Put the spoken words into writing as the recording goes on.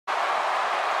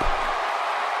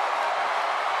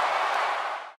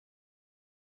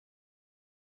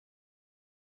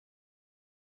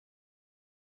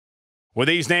With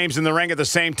these names in the ring at the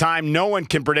same time, no one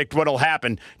can predict what'll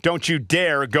happen. Don't you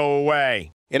dare go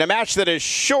away. In a match that is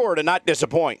sure to not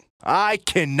disappoint. I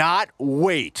cannot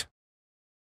wait.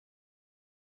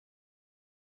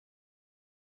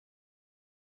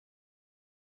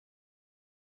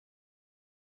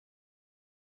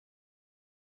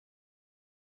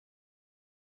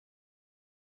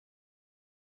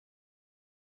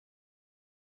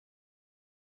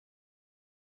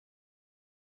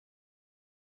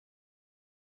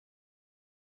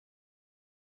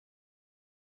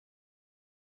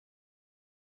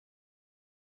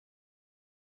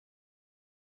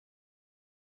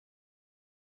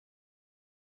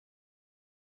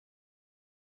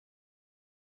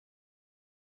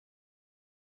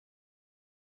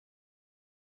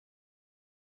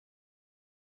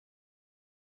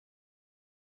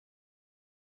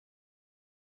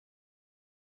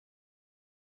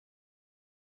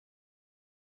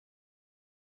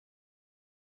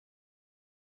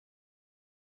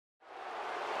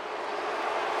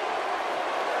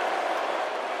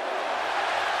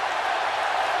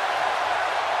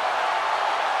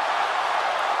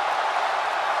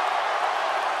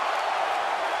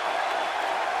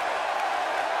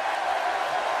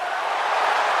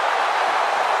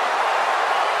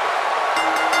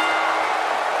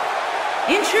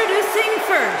 Introducing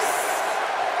first,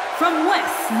 from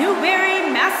West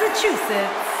Newbury,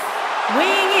 Massachusetts,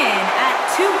 weighing in at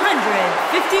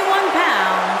 251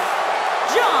 pounds,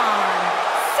 John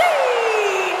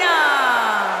Cena!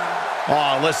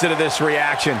 Oh, listen to this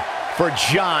reaction for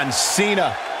John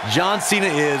Cena. John Cena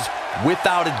is,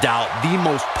 without a doubt, the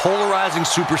most polarizing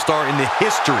superstar in the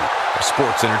history of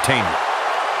sports entertainment.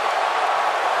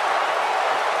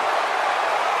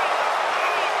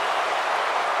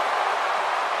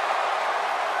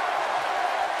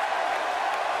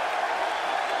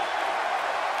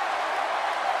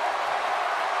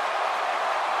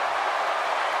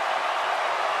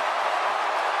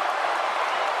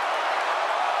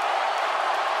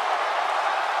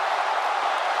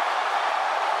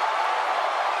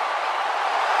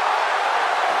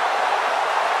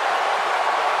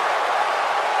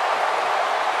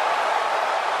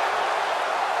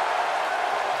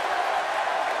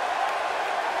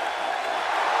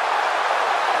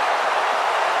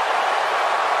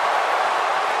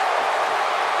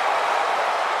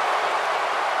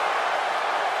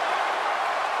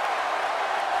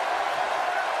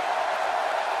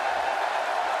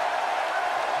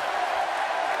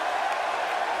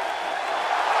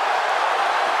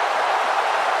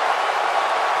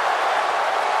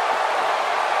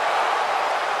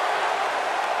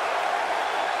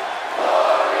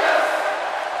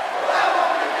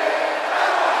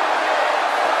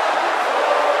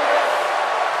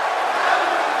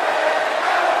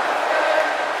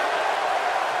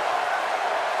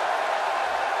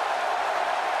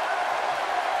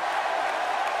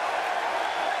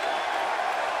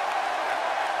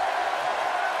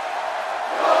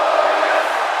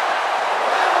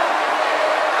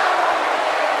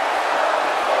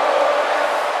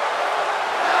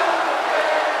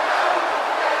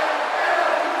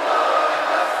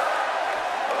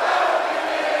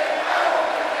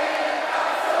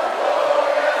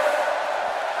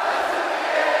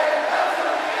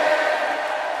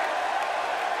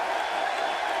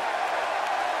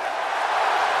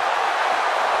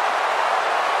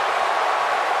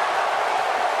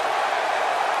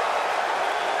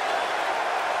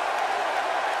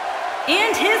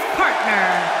 And his partner,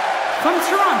 from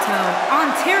Toronto,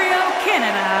 Ontario,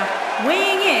 Canada,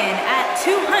 weighing in at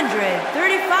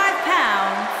 235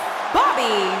 pounds,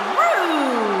 Bobby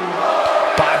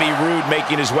Roode. Bobby Roode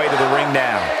making his way to the ring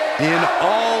now. In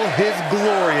all his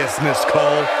gloriousness,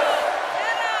 Cole.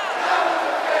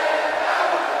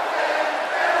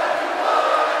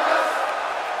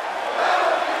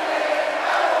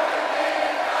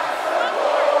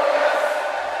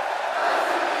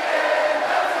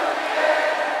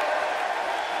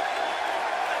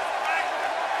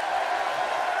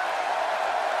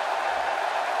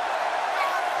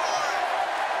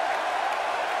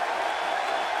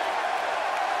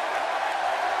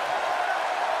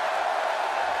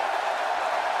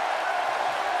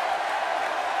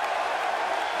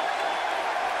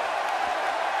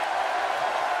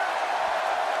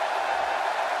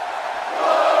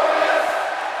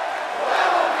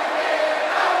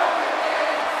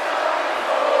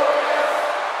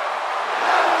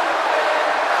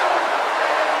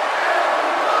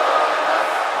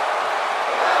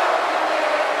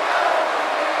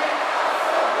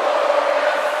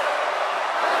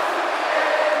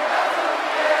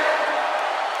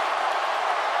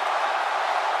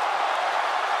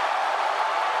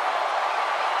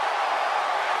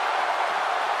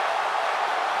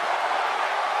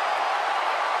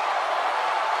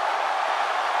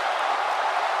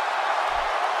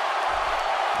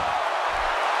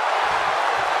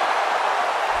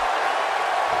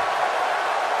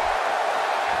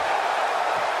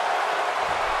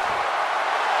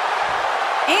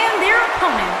 and their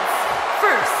opponents.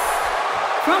 First,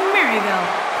 from Maryville,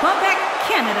 Quebec,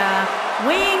 Canada,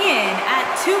 weighing in at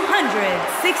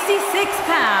 266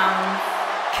 pounds,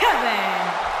 Kevin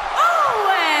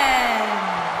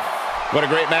Owens. What a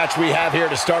great match we have here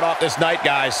to start off this night,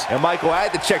 guys. And Michael, I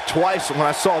had to check twice when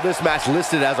I saw this match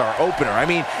listed as our opener. I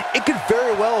mean, it could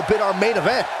very well have been our main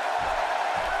event.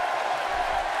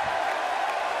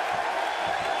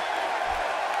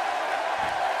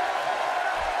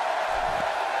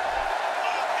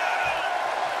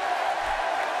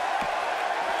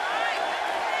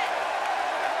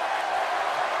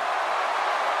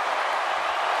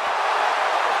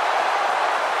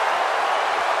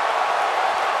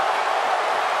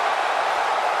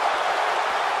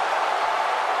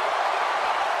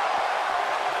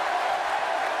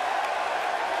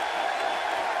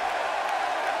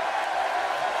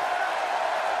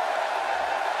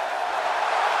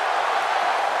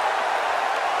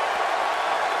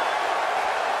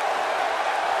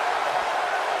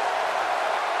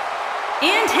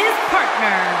 And his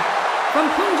partner, from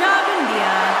Punjab,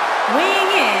 India, weighing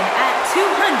in at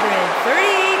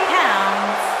 238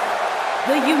 pounds,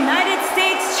 the United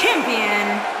States champion,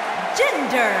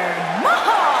 Jinder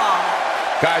Mahal.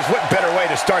 Guys, what better way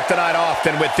to start the night off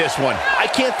than with this one? I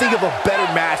can't think of a better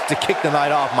match to kick the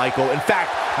night off, Michael. In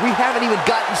fact, we haven't even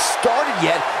gotten started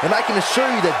yet, and I can assure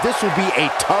you that this will be a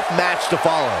tough match to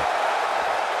follow.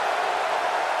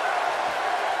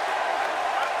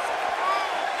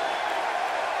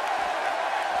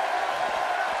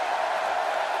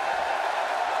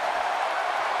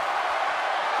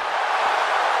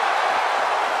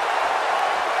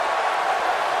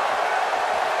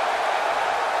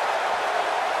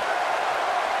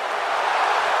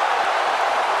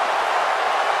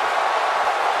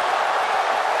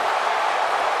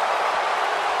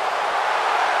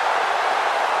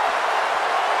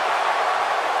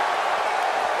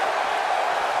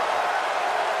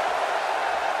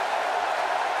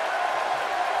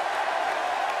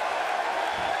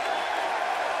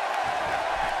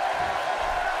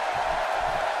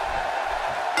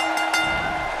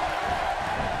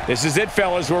 This is it,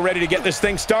 fellas. We're ready to get this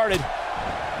thing started.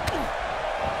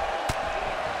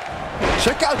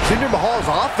 Check out Jinder Mahal's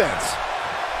offense.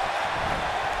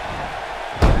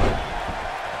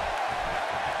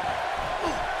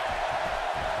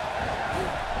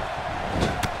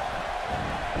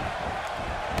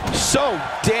 So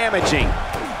damaging.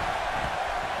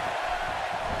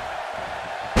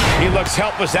 He looks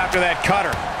helpless after that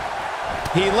cutter.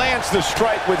 He lands the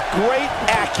strike with great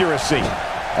accuracy.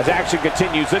 As action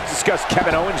continues, let's discuss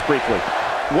Kevin Owens briefly.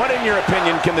 What, in your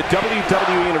opinion, can the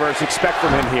WWE Universe expect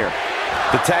from him here?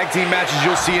 The tag team matches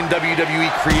you'll see in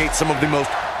WWE create some of the most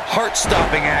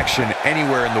heart-stopping action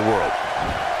anywhere in the world.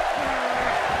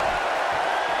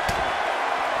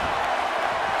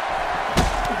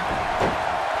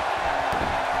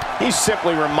 He's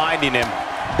simply reminding him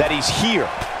that he's here.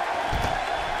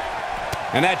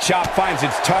 And that chop finds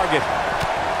its target.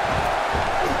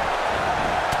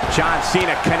 John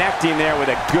Cena connecting there with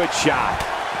a good shot.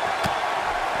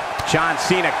 John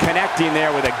Cena connecting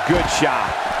there with a good shot.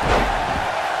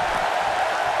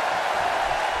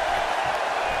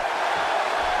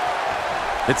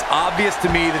 It's obvious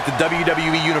to me that the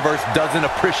WWE Universe doesn't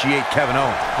appreciate Kevin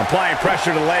Owens. Applying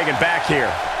pressure to the leg and back here.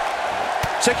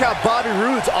 Check out Bobby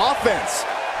Roode's offense.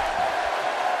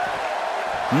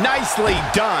 Nicely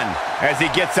done as he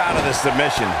gets out of the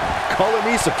submission. Color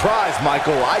me surprised,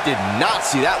 Michael. I did not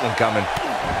see that one coming.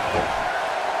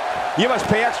 You must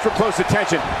pay extra close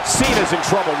attention. Cena's in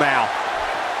trouble now.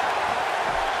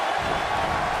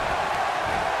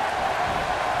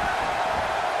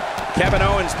 Kevin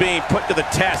Owens being put to the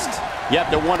test. You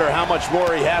have to wonder how much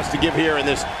more he has to give here in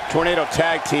this Tornado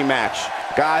Tag Team match.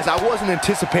 Guys, I wasn't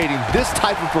anticipating this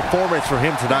type of performance for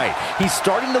him tonight. He's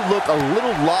starting to look a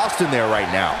little lost in there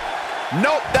right now.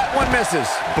 Nope, that one misses.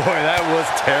 Boy, that was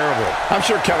terrible. I'm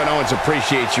sure Kevin Owens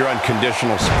appreciates your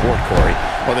unconditional support, Corey.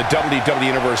 While the WWE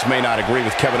Universe may not agree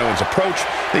with Kevin Owens' approach,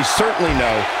 they certainly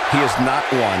know he is not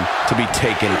one to be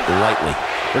taken lightly.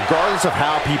 Regardless of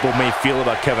how people may feel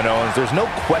about Kevin Owens, there's no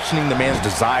questioning the man's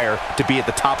desire to be at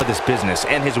the top of this business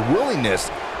and his willingness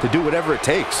to do whatever it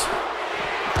takes.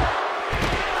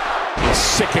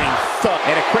 Sickening thud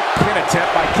and a quick pin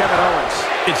attempt by Kevin Owens.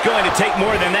 It's going to take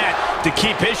more than that to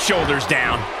keep his shoulders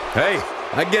down. Hey,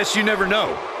 I guess you never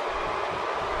know.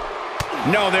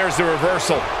 No, there's the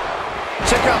reversal.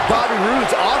 Check out Bobby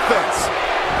Roode's offense.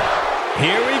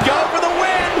 Here we go for the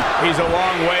win. He's a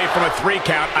long way from a 3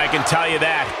 count, I can tell you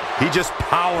that. He just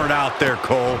powered out there,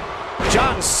 Cole.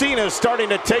 John Cena is starting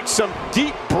to take some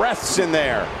deep breaths in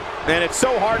there. And it's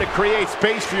so hard to create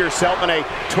space for yourself in a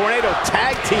tornado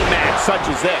tag team match such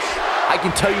as this. I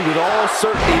can tell you with all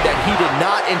certainty that he did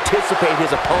not anticipate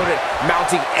his opponent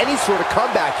mounting any sort of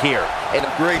comeback here. And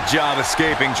great job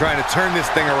escaping, trying to turn this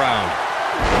thing around.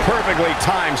 Perfectly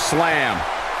timed slam.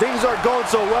 things aren't going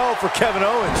so well for Kevin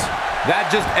Owens.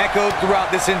 That just echoed throughout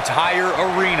this entire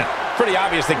arena. Pretty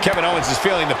obvious that Kevin Owens is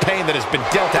feeling the pain that has been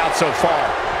dealt out so far.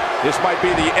 This might be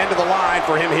the end of the line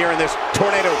for him here in this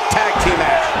tornado tag team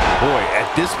match. Boy, at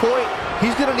this point,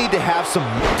 he's going to need to have some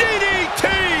DDT!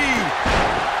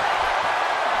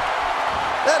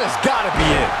 That has got to be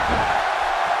it.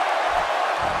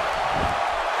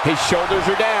 His shoulders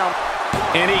are down.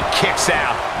 And he kicks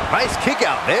out. Nice kick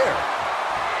out there.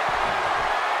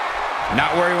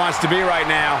 Not where he wants to be right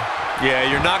now. Yeah,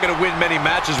 you're not going to win many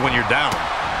matches when you're down.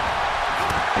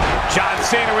 John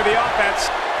Cena with the offense.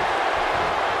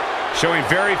 Showing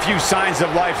very few signs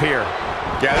of life here.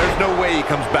 Yeah, there's no way he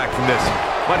comes back from this.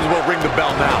 Might as well ring the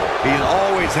bell now. He's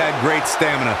always had great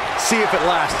stamina. See if it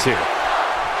lasts here.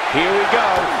 Here we go.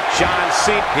 John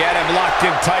Cena. He had him locked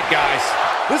in tight, guys.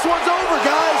 This one's over,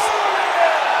 guys.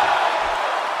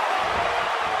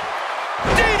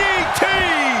 DDT!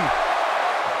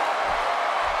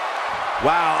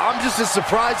 Wow, I'm just as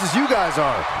surprised as you guys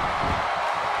are.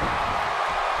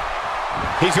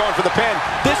 He's going for the pin.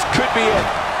 This could be it.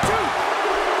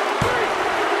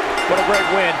 What a great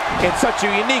win in such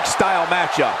a unique style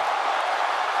matchup.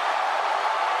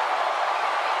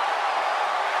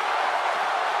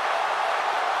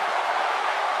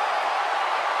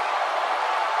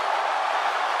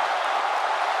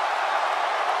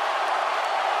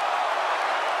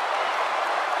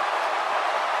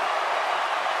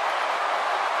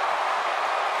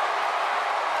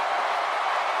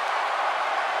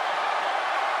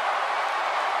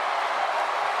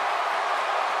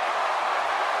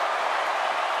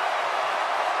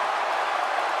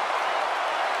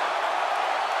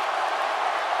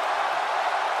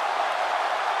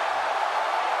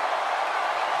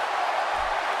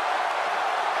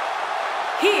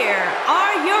 Here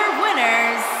are your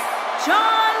winners,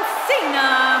 John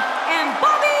Cena and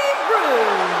Bobby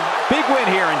Roode. Big win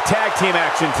here in tag team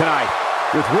action tonight.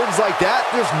 With wins like that,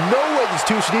 there's no way these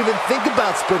two should even think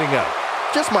about splitting up.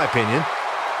 Just my opinion.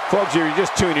 Folks, you're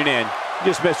just tuning in. You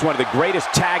just missed one of the greatest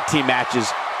tag team matches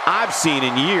I've seen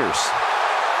in years.